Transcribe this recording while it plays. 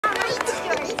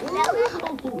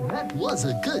Oh, that was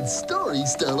a good story,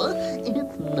 Stella.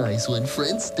 It's nice when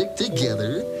friends stick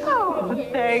together. Oh,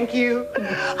 thank you.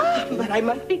 But I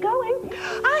must be going.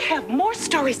 I have more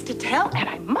stories to tell, and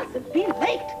I mustn't be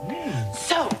late.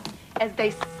 So, as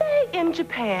they say in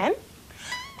Japan,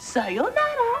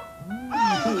 sayonara.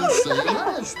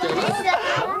 Sayonara, Stella.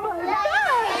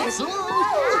 So,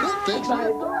 thanks for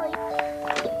your story.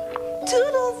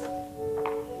 Toodles.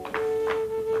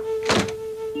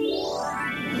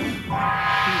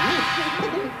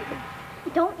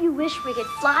 Don't you wish we could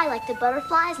fly like the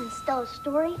butterflies in Stella's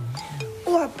story?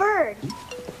 Or a bird?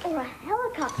 Or a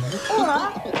helicopter?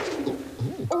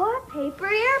 Or a paper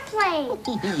airplane?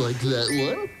 Like that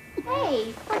one?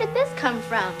 Hey, where did this come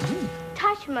from?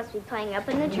 Tasha must be playing up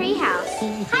in the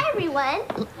treehouse. Hi, everyone.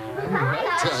 Hi,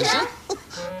 Tasha?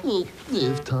 Well,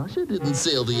 if Tasha didn't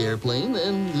sail the airplane,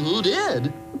 then who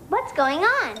did? What's going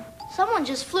on? Someone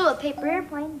just flew a paper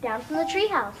airplane down from the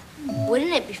treehouse.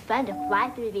 Wouldn't it be fun to fly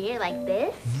through the air like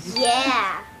this?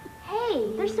 Yeah.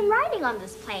 Hey, there's some writing on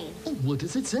this plane. What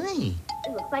does it say?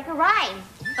 It looks like a rhyme.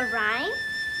 A rhyme?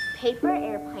 Paper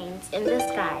airplanes in the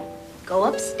sky. Go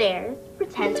upstairs,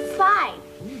 pretend to fly.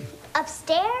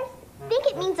 Upstairs? Think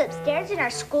it means upstairs in our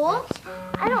school?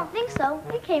 I don't think so.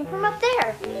 It came from up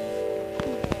there.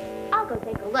 I'll go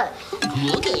take a look.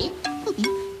 Okay.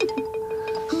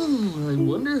 I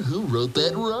wonder who wrote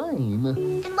that rhyme.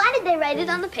 And why did they write it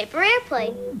on the paper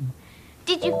airplane?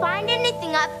 Did you find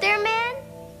anything up there, man?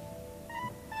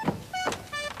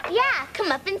 Yeah,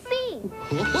 come up and see.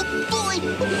 Oh, boy!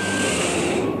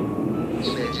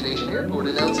 Imagination Airport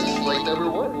announces flight number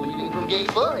 1 leaving from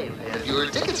gate 5. Have your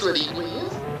tickets ready,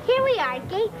 please. Here we are,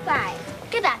 gate 5.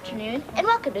 Good afternoon, and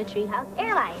welcome to Treehouse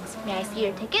Airlines. May I see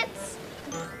your tickets?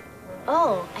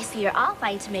 Oh, I see you're all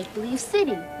flying to Make-Believe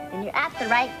City. And you're at the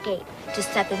right gate. Just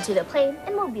step into the plane,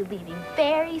 and we'll be leaving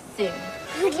very soon.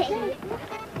 Okay.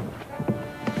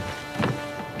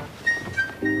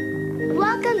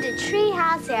 Welcome to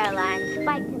Treehouse Airlines,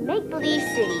 flight to Make-Believe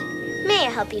City. May I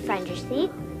help you find your seat?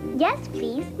 Yes,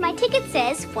 please. My ticket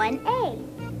says 1A.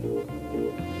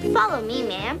 Follow me,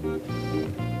 ma'am.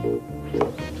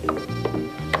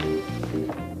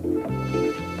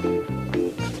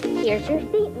 Here's your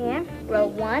seat, ma'am. Row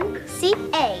 1, seat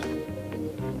A.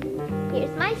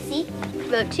 Here's my seat.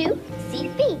 Row 2,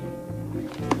 seat B.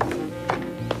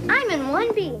 I'm in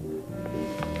 1B.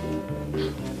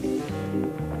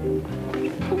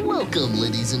 Welcome,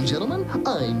 ladies and gentlemen.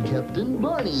 I'm Captain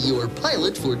Barney, your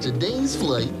pilot for today's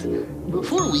flight.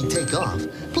 Before we take off,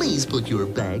 please put your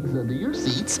bags under your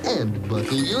seats and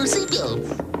buckle your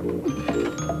seatbelts.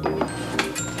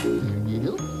 There you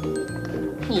go.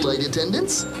 Flight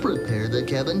attendants, prepare the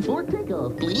cabin for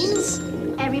takeoff, please.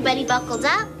 Everybody buckled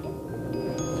up?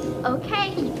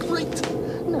 Okay. Great.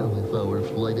 Now, if our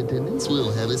flight attendants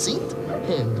will have a seat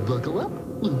and buckle up,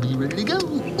 we'll be ready to go.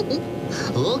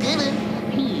 Okay, then.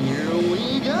 Here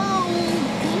we go.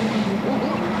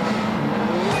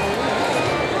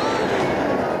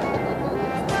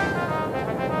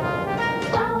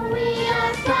 Oh, we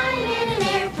are flying in an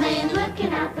airplane,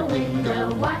 looking out the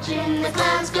window, watching the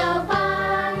clouds go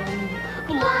by.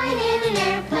 Flying in an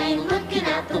airplane, looking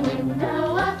out the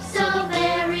window, up so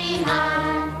very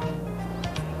high.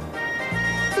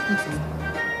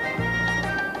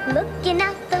 Looking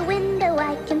out the window,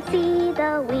 I can see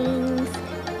the wings.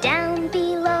 Down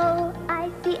below, I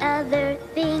see other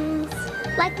things,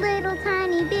 like little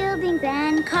tiny buildings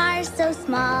and cars so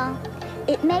small.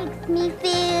 It makes me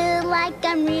feel like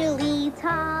I'm really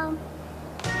tall.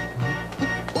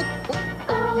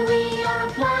 Oh, we are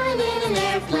flying in an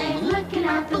airplane, looking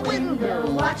out the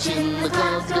window, watching the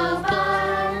clouds go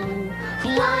by.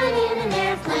 Flying in an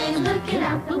airplane, looking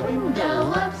out the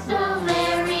window, up so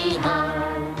very high.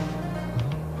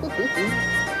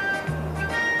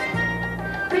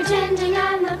 Pretending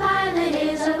I'm the pilot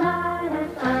is a lot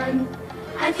of fun.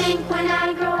 I think when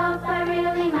I grow up I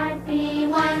really might be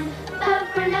one. But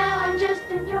for now I'm just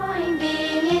enjoying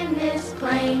being in this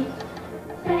plane,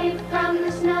 safe from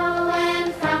the snow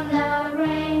and from the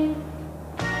rain.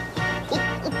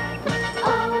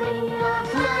 Oh, we are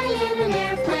flying in an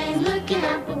airplane, looking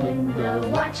out the window,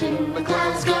 watching the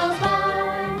clouds go by.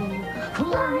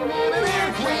 Flying in an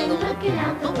airplane, looking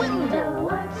out the window,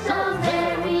 up so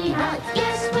very high.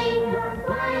 Yes, we are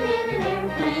flying in an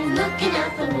airplane, looking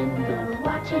out the window,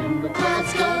 watching the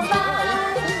clouds go by.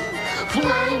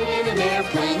 Flying in an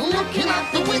airplane, looking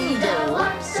out the window,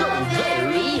 up